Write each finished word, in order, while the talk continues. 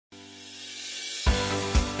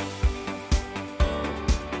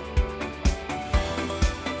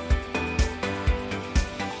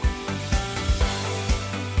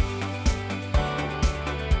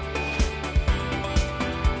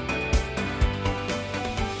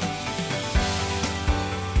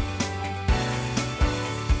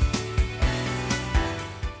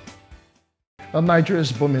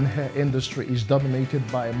Nigeria's booming hair industry is dominated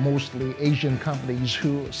by mostly Asian companies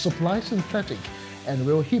who supply synthetic and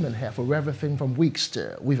real human hair for everything from wigs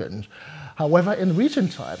to weave-ins. However, in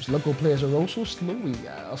recent times, local players are also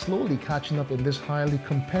slowly catching up in this highly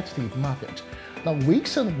competitive market. Now,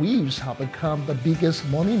 wigs and weaves have become the biggest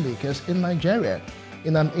money makers in Nigeria,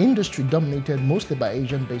 in an industry dominated mostly by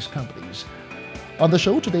Asian-based companies. On the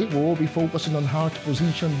show today, we will be focusing on how to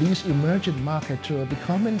position these emerging markets to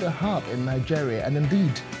becoming the hub in Nigeria and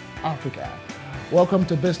indeed Africa. Welcome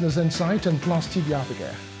to Business Insight and Plus TV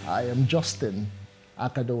Africa. I am Justin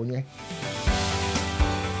Akadonye.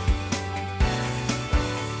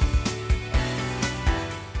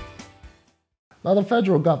 Now, the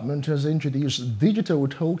federal government has introduced digital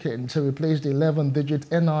token to replace the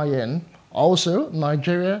 11-digit NIN. Also,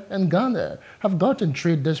 Nigeria and Ghana have gotten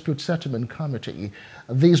Trade Dispute Settlement Committee.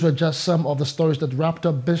 These were just some of the stories that wrapped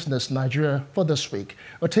up Business Nigeria for this week.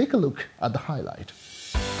 We'll take a look at the highlight.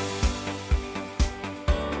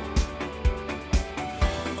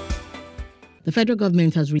 The federal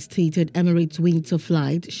government has restated Emirates winter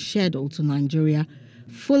flight schedule to Nigeria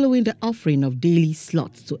following the offering of daily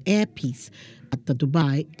slots to Air Peace at the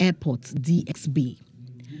Dubai Airport's DXB.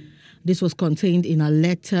 This was contained in a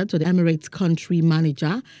letter to the Emirates country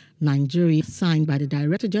manager, Nigeria, signed by the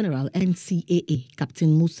Director General, NCAA,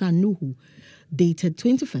 Captain Musa Nuhu, dated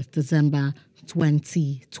 21st December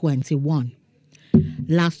 2021.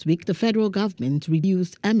 Last week, the federal government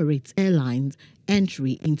reduced Emirates Airlines'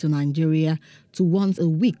 entry into Nigeria to once a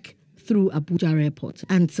week through Abuja Airport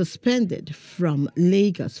and suspended from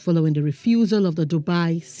Lagos following the refusal of the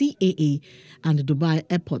Dubai CAA and the Dubai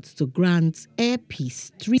airports to grant Air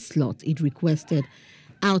Peace 3 slots it requested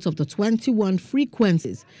out of the 21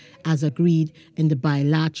 frequencies as agreed in the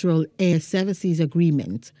bilateral air services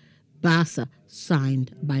agreement, BASA,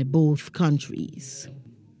 signed by both countries.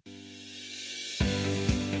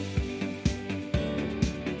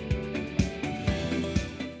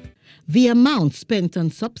 The amount spent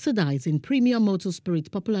on subsidizing premium motor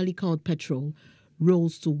spirit, popularly called petrol,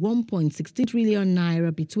 rose to 1.16 trillion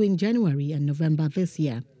naira between January and November this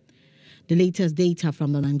year. The latest data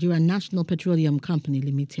from the Nigerian National Petroleum Company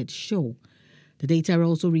Limited show. The data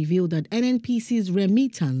also revealed that NNPC's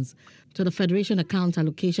remittance to the Federation Account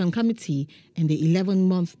Allocation Committee in the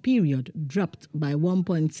 11-month period dropped by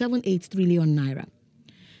 1.78 trillion naira.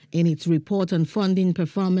 In its report on funding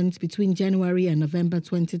performance between January and November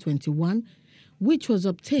 2021, which was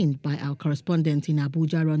obtained by our correspondent in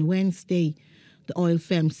Abuja on Wednesday, the oil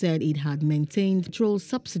firm said it had maintained petrol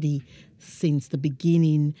subsidy since the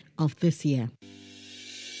beginning of this year.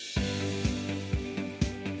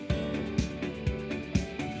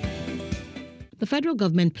 The federal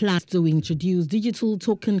government plans to introduce digital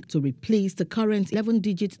token to replace the current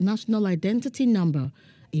 11-digit national identity number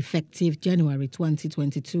effective January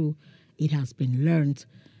 2022, it has been learned.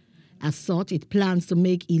 As such, it plans to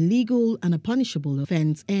make illegal and a punishable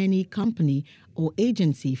offense any company or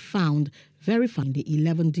agency found verifying the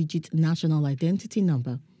 11-digit national identity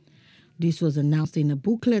number. This was announced in a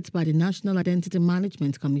booklet by the National Identity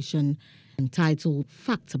Management Commission entitled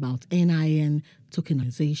Facts About NIN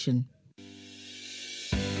Tokenization.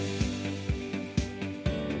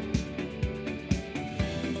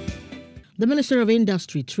 The Minister of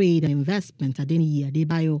Industry, Trade and Investment, Adeniyi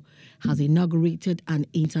Adebayo, has inaugurated an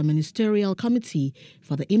interministerial committee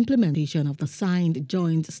for the implementation of the signed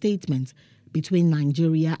joint statement between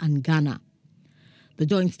Nigeria and Ghana. The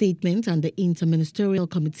joint statement and the interministerial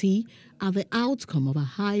committee are the outcome of a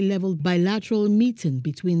high-level bilateral meeting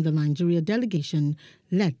between the Nigeria delegation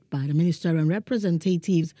led by the minister and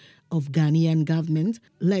representatives of Ghanaian government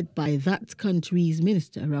led by that country's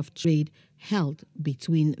Minister of Trade held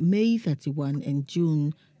between May 31 and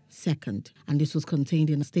June 2nd. And this was contained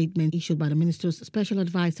in a statement issued by the minister's special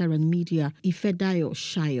advisor on media, Ifedayo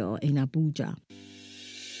Shayo, in Abuja.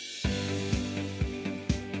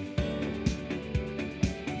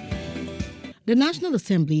 The National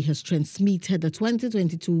Assembly has transmitted the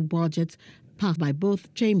 2022 budget passed by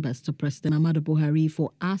both chambers to President Muhammadu Buhari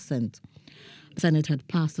for assent. The Senate had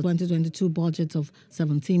passed the 2022 budget of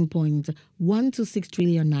 17.126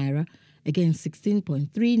 trillion naira against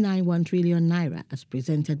 16.391 trillion naira as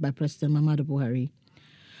presented by President Muhammadu Buhari.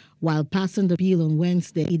 While passing the bill on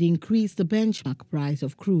Wednesday, it increased the benchmark price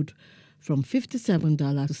of crude from $57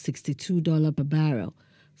 to $62 per barrel,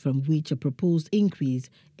 from which a proposed increase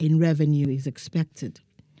in revenue is expected.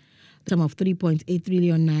 The sum of 3.8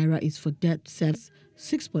 trillion naira is for debt service,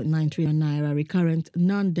 6.9 trillion naira recurrent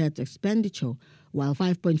non-debt expenditure, while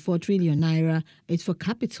 5.4 trillion naira is for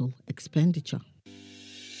capital expenditure.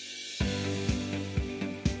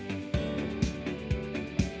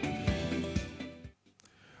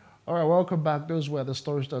 All right, welcome back. Those were the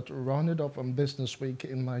stories that rounded up from Business Week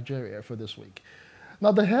in Nigeria for this week.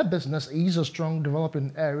 Now, the hair business is a strong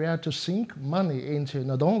developing area to sink money into,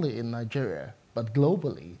 not only in Nigeria, but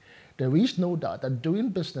globally. There is no doubt that doing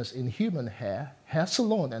business in human hair, hair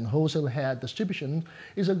salon, and wholesale hair distribution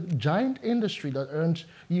is a giant industry that earns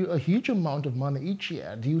you a huge amount of money each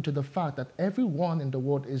year due to the fact that everyone in the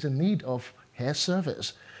world is in need of hair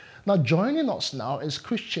service. Now, joining us now is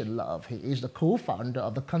Christian Love. He is the co-founder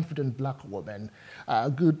of the Confident Black Woman.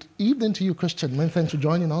 Good evening to you, Christian. Many thanks for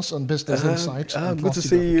joining us on Business Insights. Good to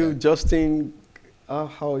see you, Justin.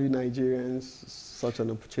 How are you Nigerians? Such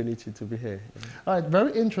an opportunity to be here. All right,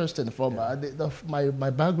 very interesting. From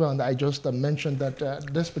my background, I just mentioned that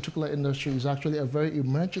this particular industry is actually a very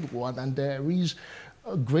emerging one, and there is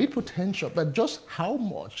a great potential. But just how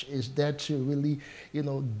much is there to really,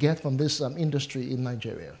 get from this industry in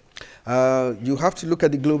Nigeria? You have to look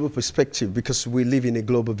at the global perspective because we live in a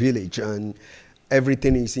global village and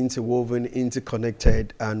everything is interwoven,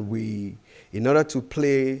 interconnected, and in order to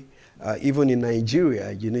play, even in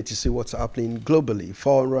Nigeria, you need to see what's happening globally.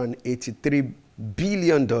 $483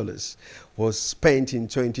 billion was spent in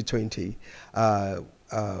 2020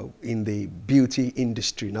 in the beauty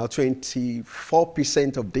industry. Now,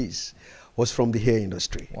 24% of this was from the hair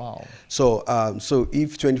industry. Wow. So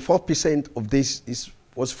if 24% of this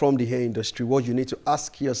was from the hair industry, what you need to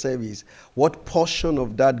ask yourself is, what portion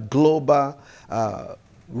of that global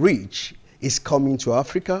reach is coming to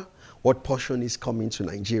Africa? What portion is coming to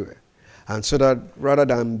Nigeria? And so that rather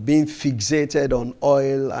than being fixated on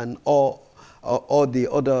oil and all the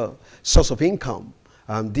other source of income,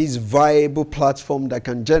 this viable platform that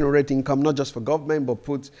can generate income, not just for government, but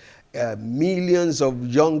put millions of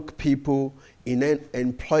young people in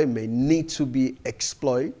employment, need to be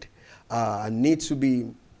exploited and need to be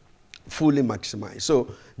fully maximized.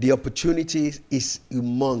 So the opportunity is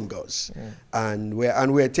humongous, and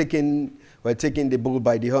we're taking the bull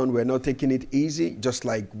by the horn. We're not taking it easy, just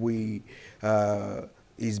like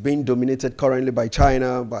is being dominated currently by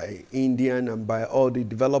China, by India, and by all the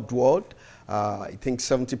developed world. I think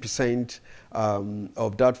 70%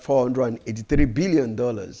 of that $483 billion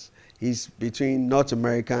is between North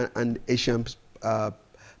America and Asian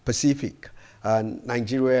Pacific. And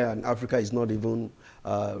Nigeria and Africa is not even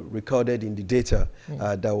recorded in the data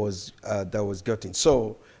that was gotten.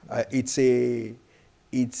 So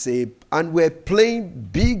and we're playing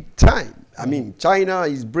big time. I mean, China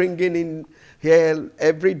is bringing in here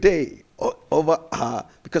every day over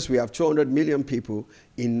because we have 200 million people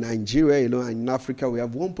in Nigeria, and in Africa we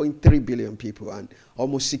have 1.3 billion people, and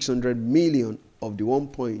almost 600 million of the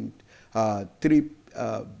 1.3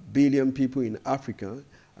 billion people in Africa,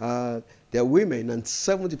 they're women, and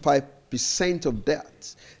 75% of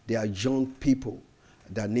that, they are young people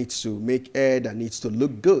that needs to make hair, that needs to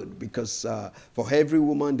look good, because for every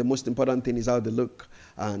woman, the most important thing is how they look,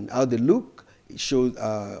 and how they look shows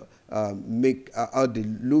how they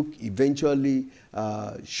look eventually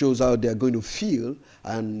shows how they're going to feel,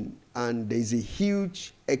 and there's a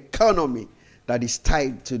huge economy that is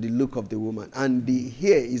tied to the look of the woman, and the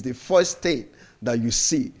hair is the first thing that you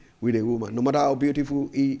see with a woman. No matter how beautiful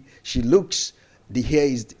she looks, the hair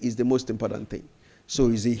is the most important thing.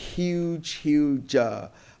 So it's a huge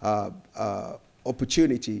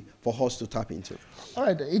opportunity for us to tap into. All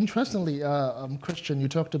right. Interestingly, Christian, you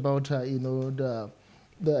talked about the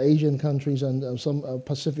Asian countries and some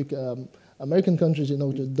Pacific American countries,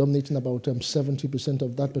 dominating about 70%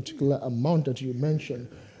 of that particular amount that you mentioned.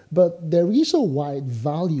 But there is a wide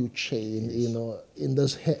value chain, in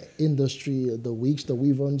this industry, the wigs, the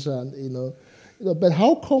weave-ons, and but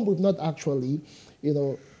how come we've not actually,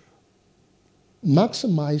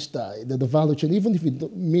 maximized the value chain, even if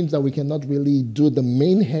it means that we cannot really do the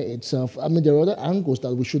main hair itself? I mean, there are other angles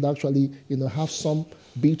that we should actually, have some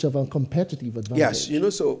bit of a competitive advantage.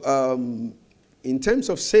 Yes, so in terms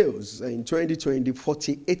of sales, in 2020,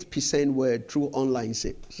 48% were through online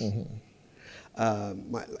sales. Mm-hmm.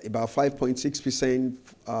 About 5.6%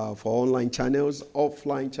 for online channels.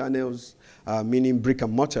 Offline channels, meaning brick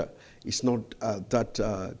and mortar, is not that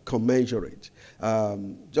commensurate.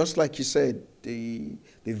 Just like you said, the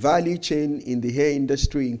value chain in the hair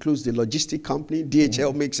industry includes the logistic company.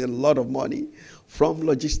 DHL makes a lot of money from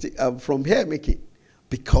hair making,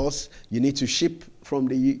 because you need to ship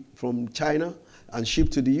from China and ship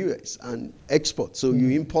to the US and export. So you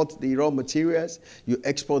import the raw materials, you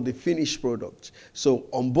export the finished product. So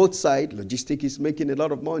on both sides, logistics is making a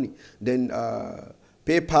lot of money. Then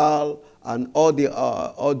PayPal and all the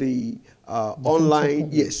online,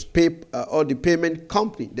 all the payment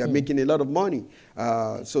company, they're making a lot of money.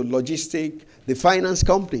 So logistic, the finance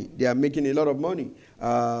company, they are making a lot of money.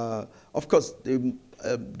 Of course,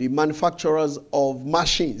 the manufacturers of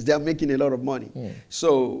machines, they are making a lot of money.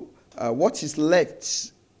 So what is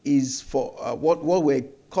left is for what we're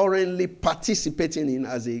currently participating in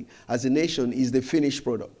as a nation is the finished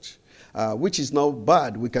product, which is not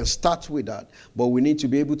bad. We can start with that, but we need to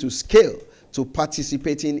be able to scale to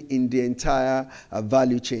participating in the entire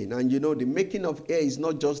value chain. And you know, the making of air is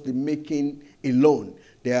not just the making alone.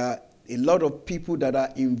 There are a lot of people that are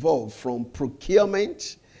involved, from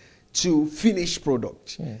procurement to finished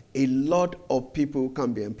product. A lot of people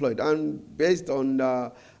can be employed. And based on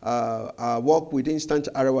our work with Instant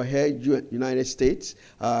Arewa here, United States,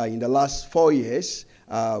 in the last 4 years,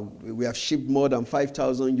 we have shipped more than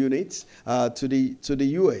 5,000 units to the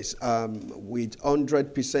US with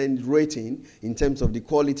 100% rating in terms of the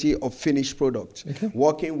quality of finished product.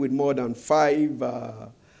 Working with more than five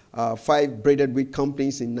braided wig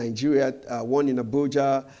companies in Nigeria, 1 in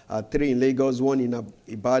Abuja, 3 in Lagos, 1 in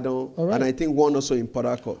Ibadan, and I think 1 also in Port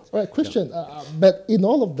Harcourt. All right, Christian, but in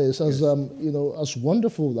all of this, as you know, as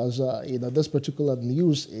wonderful as you know, this particular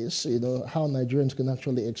news is, you know, how Nigerians can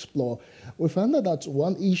actually explore, we found that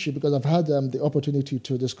one issue, because I've had the opportunity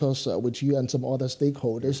to discuss with you and some other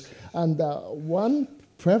stakeholders, and one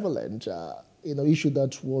prevalent you know, issue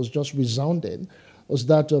that was just resounding was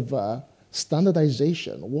that of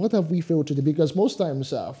standardization. What have we failed to do? Because most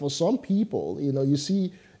times, for some people, you know, you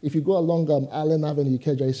see, if you go along Allen Avenue,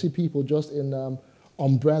 Ikeja, you see people just in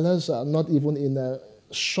umbrellas, not even in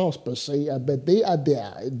shops per se, but they are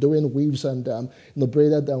there doing weaves and you know,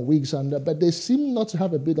 braided wigs, but they seem not to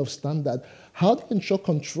have a bit of standard. How do you ensure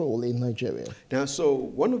control in Nigeria? Now, so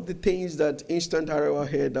one of the things that Instant Arewa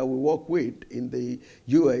here that we work with in the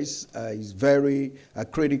US is very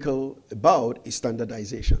critical about is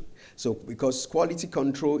standardization. So because quality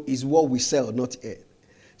control is what we sell, not air.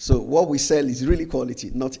 So what we sell is really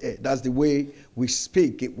quality, not air. That's the way we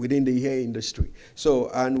speak within the hair industry. So,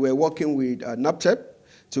 and we're working with NAPTEP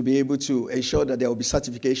to be able to ensure that there will be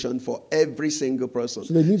certification for every single person.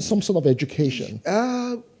 So they need some sort of education.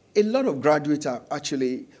 A lot of graduates are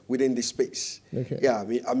actually within this space. Yeah,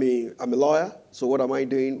 I'm a lawyer. So what am I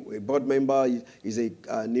doing? A board member is a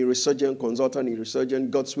neurosurgeon, consultant neurosurgeon.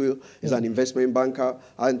 Godswill is an investment banker.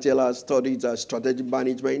 Angela studied strategic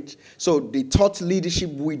management. So the thought leadership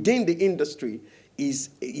within the industry is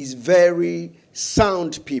very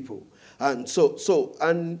sound people. And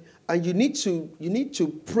and you need to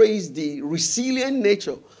praise the resilient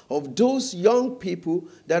nature of those young people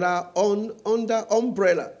that are under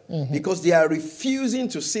umbrella, because they are refusing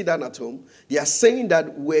to sit down at home. They are saying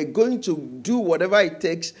that we're going to do whatever it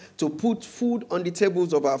takes to put food on the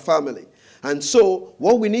tables of our family. And so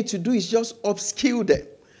what we need to do is just upskill them.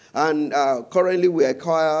 And currently we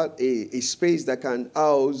acquired a space that can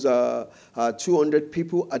house 200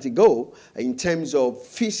 people at a go in terms of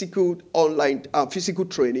physical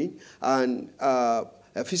training and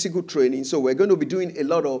physical training. So we're going to be doing a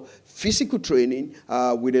lot of physical training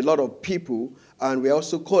with a lot of people, and we're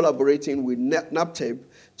also collaborating with NAPTEP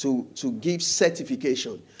to give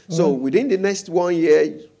certification. So within the next 1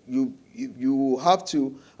 year, you have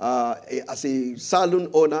to, as a salon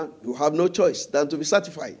owner, you have no choice than to be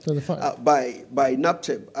certified by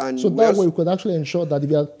NAPTEP. And so that way we could actually ensure that if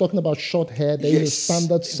you are talking about short hair, there is a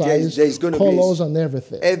standard size, there's going colors to be, and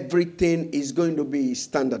everything. Everything is going to be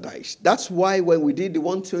standardized. That's why when we did the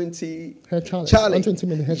 120 hair challenge, 120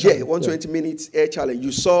 minute hair challenge. 120 minutes hair challenge,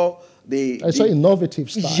 you saw I saw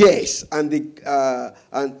innovative style. Yes, and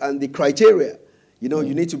the criteria. You know,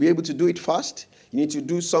 you need to be able to do it fast. You need to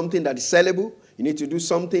do something that is sellable. You need to do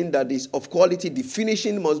something that is of quality. The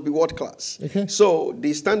finishing must be world class. So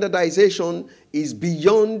the standardization is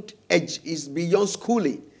beyond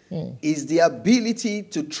schooling. Is the ability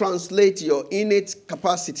to translate your innate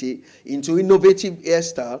capacity into innovative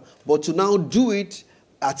hairstyle, but to now do it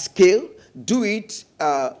at scale, do it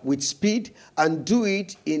with speed, and do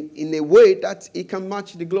it in a way that it can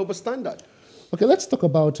match the global standard. Okay, let's talk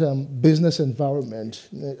about business environment.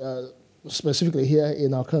 Specifically here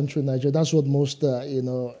in our country, Nigeria, that's what most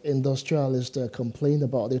industrialists complain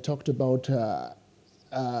about. They talked about the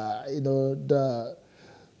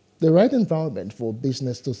right environment for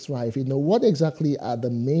business to thrive. You know, what exactly are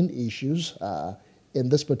the main issues in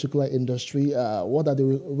this particular industry? What are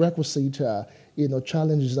the requisite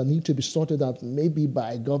challenges that need to be sorted out, maybe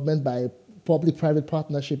by government, by public-private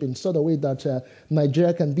partnership, in such a way that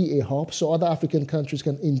Nigeria can be a hub, so other African countries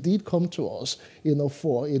can indeed come to us,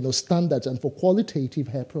 for standards and for qualitative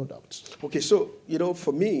hair products. Okay, so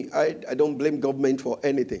for me, I don't blame government for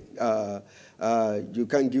anything. You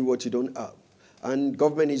can't give what you don't have, and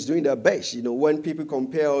government is doing their best. When people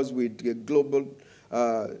compare us with global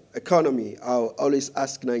economy, I'll always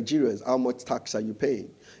ask Nigerians, how much tax are you paying?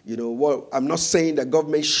 You know, what I'm not saying that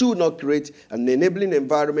government should not create an enabling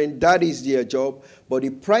environment. That is their job. But the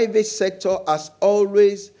private sector has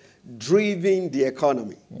always driven the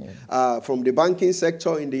economy, from the banking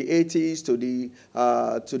sector in the 80s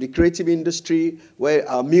to the creative industry, where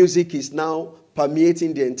our music is now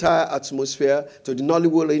permeating the entire atmosphere, to the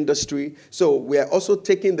Nollywood industry. So we are also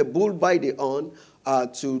taking the bull by the horn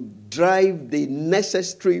to drive the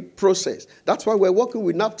necessary process. That's why we're working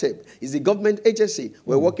with NAPTEP. It's a government agency.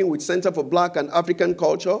 We're working with Center for Black and African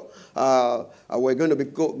Culture. We're going to be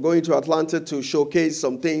going to Atlanta to showcase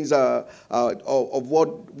some things of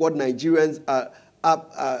what Nigerians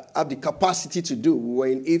have the capacity to do. We were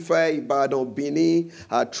in Ife, Ibadan, Benin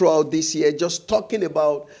throughout this year, just talking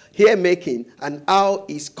about hair making and how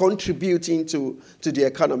it's contributing to the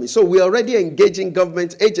economy. So we're already engaging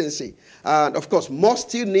government agency. And of course, more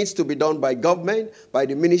still needs to be done by government, by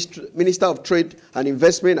the Minister of Trade and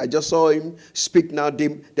Investment. I just saw him speak now.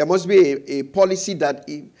 There must be a policy that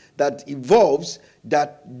evolves,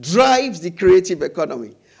 that drives the creative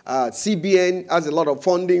economy. CBN has a lot of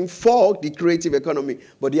funding for the creative economy,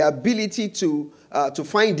 but the ability to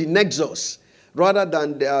find the nexus rather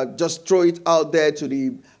than just throw it out there to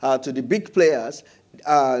the big players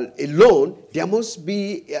alone, there must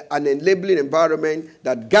be an enabling environment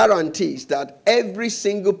that guarantees that every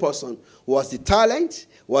single person who has the talent,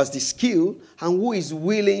 who has the skill, and who is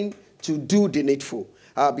willing to do the needful.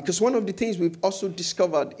 Because one of the things we've also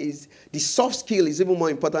discovered is the soft skill is even more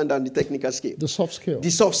important than the technical skill. The soft skill.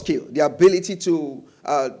 The soft skill, the ability to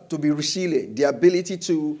be resilient, the ability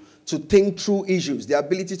to think through issues, the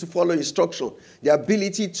ability to follow instruction, the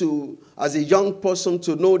ability to, as a young person,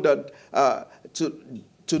 to know that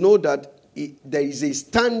there is a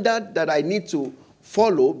standard that I need to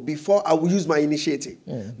follow before I will use my initiative.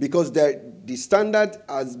 Because the standard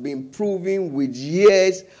has been proven with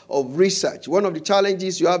years of research. One of the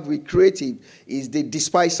challenges you have with creative is they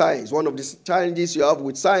despise science. One of the challenges you have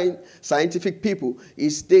with scientific people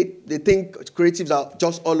is they think creatives are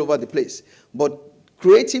just all over the place. But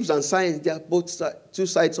creatives and science, they are both two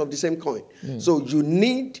sides of the same coin. So you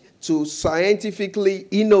need to scientifically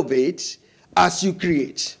innovate as you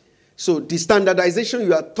create. So the standardization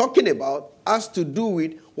you are talking about has to do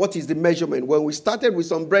with what is the measurement. When we started with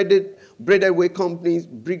some braided wig companies,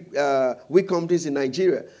 wig companies in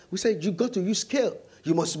Nigeria, we said you got to use scale.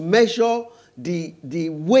 You must measure the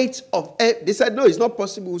weight of. They said no, it's not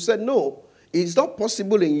possible. We said no, it's not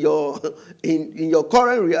possible in your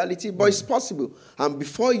current reality, but it's possible. And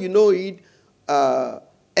before you know it,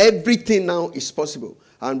 everything now is possible.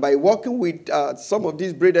 And by working with some of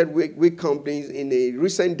these braided wig companies, in a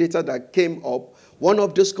recent data that came up, one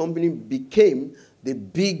of those companies became the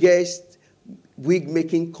biggest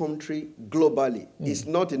wig-making country globally. It's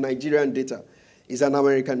not a Nigerian data. It's an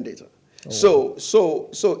American data. Oh,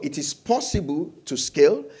 so it is possible to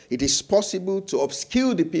scale. It is possible to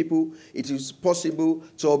upskill the people. It is possible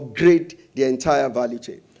to upgrade the entire value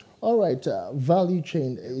chain. All right, value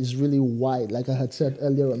chain is really wide, like I had said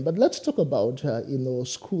earlier on. But let's talk about,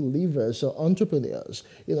 school leavers or entrepreneurs.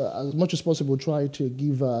 As much as possible, try to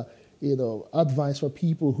give, advice for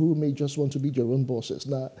people who may just want to be their own bosses.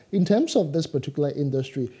 Now, in terms of this particular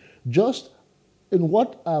industry, just in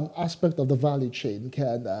what aspect of the value chain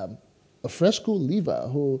can a fresh school leaver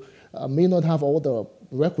who may not have all the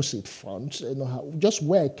requisite funds, just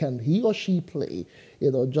where can he or she play,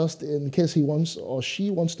 just in case he wants or she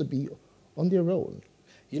wants to be on their own?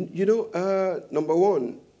 Number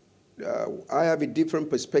one, I have a different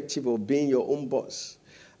perspective of being your own boss.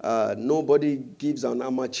 Nobody gives an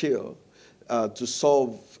amateur to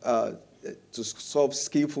solve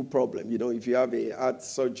skillful problem. If you have a heart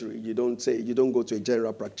surgery, you don't go to a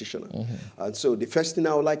general practitioner. And so the first thing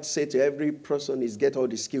I would like to say to every person is get all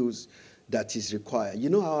the skills that is required.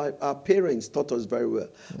 Our parents taught us very well.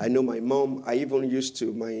 I know my mom,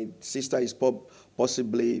 my sister is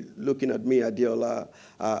possibly looking at me, Adiola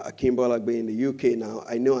Akimbolagbe in the UK now.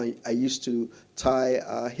 I know I used to tie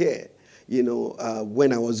her hair,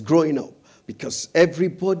 when I was growing up. Because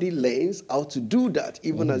everybody learns how to do that,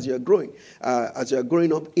 even as you're growing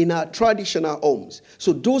up in our traditional homes.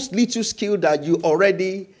 So those little skills that you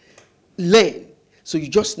already learn, so you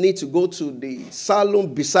just need to go to the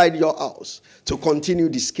salon beside your house to continue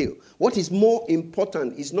the skill. What is more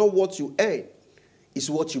important is not what you earn, it's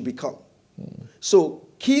what you become. So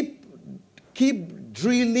keep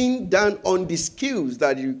drilling down on the skills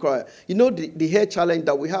that you require. The hair challenge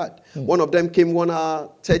that we had. One of them came 1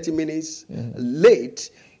 hour, 30 minutes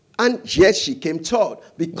late. And yes, she came third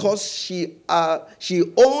because she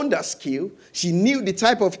owned her skill. She knew the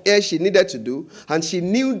type of hair she needed to do, and she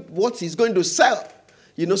knew what she's going to sell.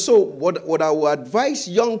 So what I would advise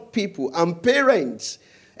young people and parents,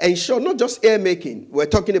 ensure not just hair making. We're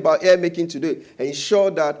talking about hair making today.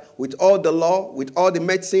 Ensure that with all the law, with all the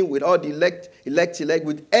medicine, with all the elect,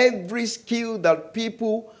 with every skill that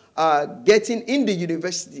people are getting in the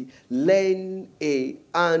university, learn a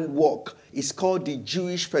handwork. It's called the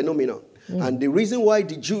Jewish phenomenon. And the reason why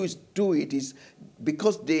the Jews do it is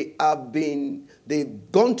because they've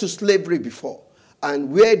gone to slavery before,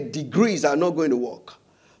 and where degrees are not going to work.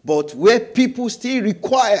 But where people still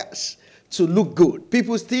requires to look good,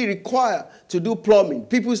 people still require to do plumbing,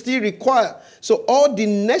 people still require. So all the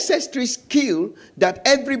necessary skill that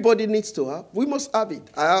everybody needs to have, we must have it.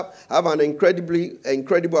 I have an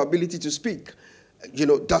incredible ability to speak.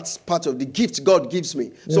 That's part of the gift God gives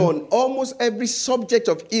me. Yeah. So on almost every subject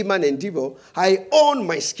of human endeavor, I own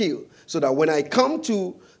my skill so that when I come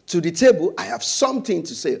to the table, I have something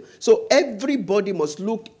to say. So everybody must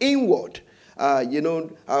look inward. I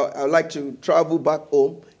like to travel back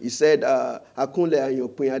home. He said, we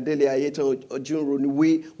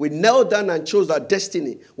knelt down and chose our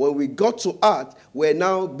destiny. When we got to art, we're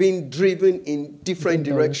now being driven in different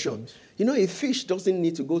directions. A fish doesn't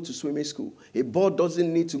need to go to swimming school. A bird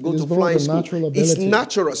doesn't need to go to flying school. It's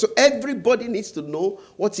natural. So everybody needs to know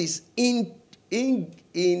what is intrinsic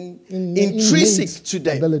to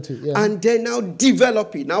them. Ability, yeah. And they now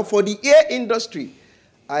develop it. Now for the hair industry,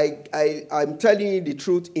 I'm telling you the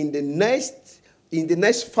truth. In the next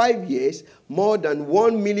 5 years, more than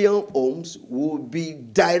 1 million homes will be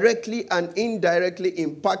directly and indirectly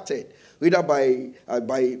impacted, either by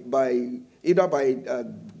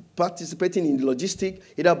participating in logistics,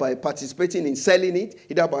 either by participating in selling it,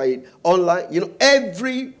 either by online.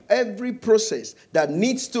 Every process that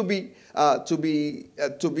needs to be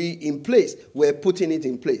in place, we're putting it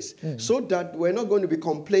in place, so that we're not going to be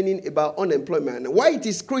complaining about unemployment. And why it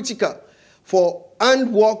is critical for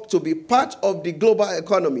handwork to be part of the global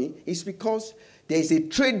economy is because there is a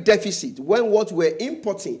trade deficit when what we're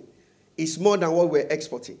importing is more than what we're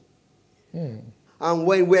exporting. And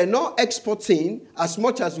when we're not exporting as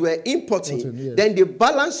much as we're importing, yes, then the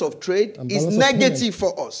balance of trade is negative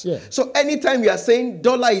for us. Yeah. So anytime you are saying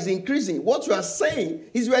dollar is increasing, what you are saying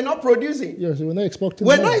is we're not producing. Yes, we're not exporting.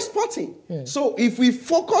 We're not exporting. Yeah. So if we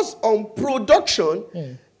focus on production,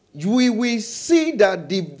 we will see that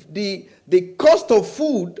the cost of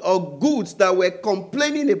food or goods that we're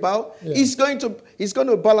complaining about is going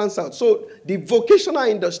to balance out. So the vocational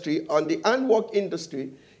industry and the handwork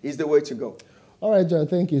industry is the way to go. All right, John,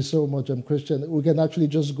 thank you so much, Christian. We can actually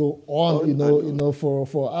just go on,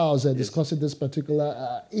 for hours discussing this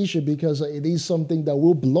particular issue, because it is something that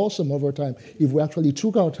will blossom over time if we actually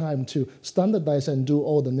took our time to standardize and do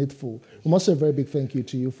all the needful. We must say a very big thank you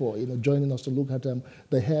to you for joining us to look at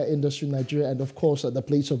the hair industry in Nigeria and, of course, the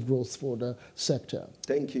place of growth for the sector.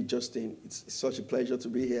 Thank you, Justin. It's such a pleasure to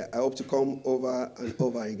be here. I hope to come over and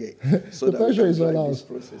over again. So the pleasure is all ours.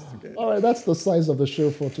 All right, that's the size of the show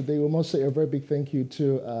for today. We must say a very big thank you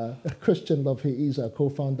to Christian Love. He is our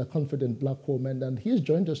co-founder, Confident Black Woman, and he's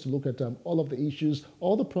joined us to look at all of the issues,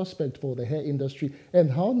 all the prospect for the hair industry, and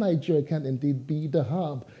how Nigeria can indeed be the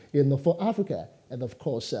hub for Africa and, of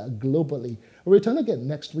course, globally. We'll return again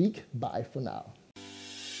next week. Bye for now.